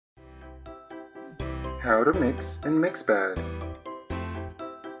How to mix in MixPad.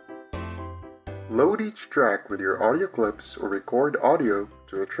 Load each track with your audio clips or record audio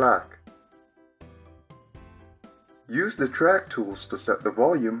to a track. Use the track tools to set the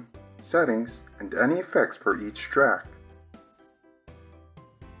volume, settings, and any effects for each track.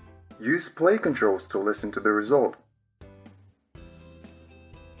 Use play controls to listen to the result.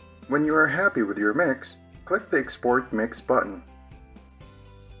 When you are happy with your mix, click the Export Mix button.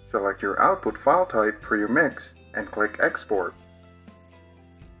 Select your output file type for your mix and click Export.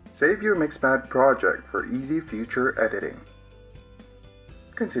 Save your MixPad project for easy future editing.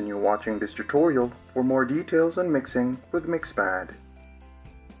 Continue watching this tutorial for more details on mixing with MixPad.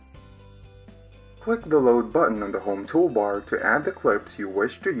 Click the Load button on the Home toolbar to add the clips you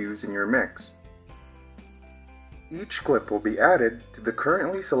wish to use in your mix. Each clip will be added to the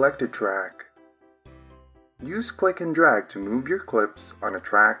currently selected track. Use click and drag to move your clips on a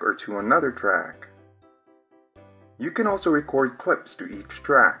track or to another track. You can also record clips to each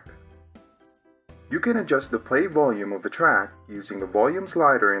track. You can adjust the play volume of a track using the volume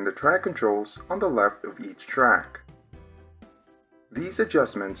slider in the track controls on the left of each track. These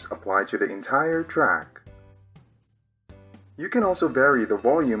adjustments apply to the entire track. You can also vary the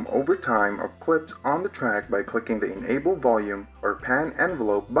volume over time of clips on the track by clicking the Enable Volume or Pan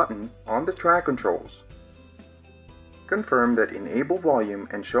Envelope button on the track controls. Confirm that Enable Volume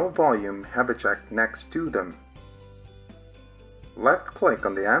and Show Volume have a check next to them. Left-click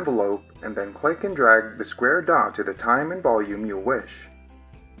on the envelope and then click and drag the square dot to the time and volume you wish.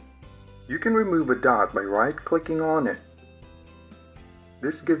 You can remove a dot by right-clicking on it.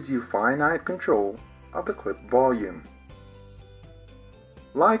 This gives you finite control of the clip volume.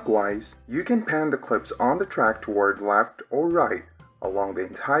 Likewise, you can pan the clips on the track toward left or right along the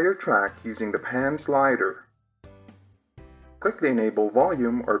entire track using the pan slider. Click the Enable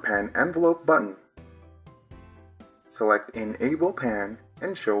Volume or Pan Envelope button. Select Enable Pan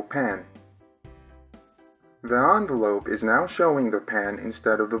and Show Pan. The envelope is now showing the pan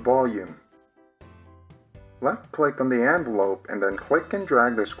instead of the volume. Left-click on the envelope and then click and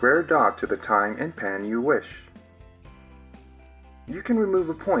drag the square dot to the time and pan you wish. You can remove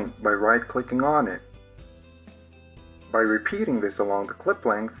a point by right-clicking on it. By repeating this along the clip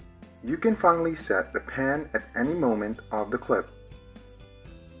length, you can finally set the pan at any moment of the clip.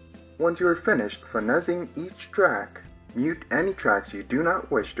 Once you are finished finessing each track, mute any tracks you do not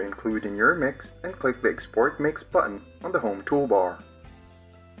wish to include in your mix and click the Export Mix button on the Home toolbar.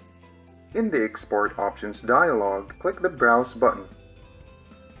 In the Export Options dialog, click the Browse button.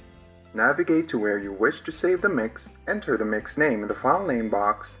 Navigate to where you wish to save the mix, enter the mix name in the file name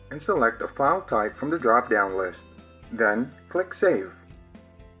box, and select a file type from the drop-down list. Then, click Save.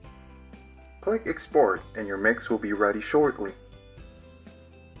 Click Export and your mix will be ready shortly.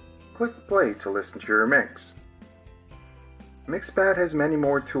 Click Play to listen to your mix. MixPad has many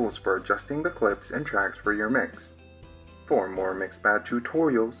more tools for adjusting the clips and tracks for your mix. For more MixPad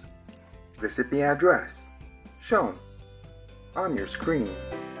tutorials, visit the address shown on your screen.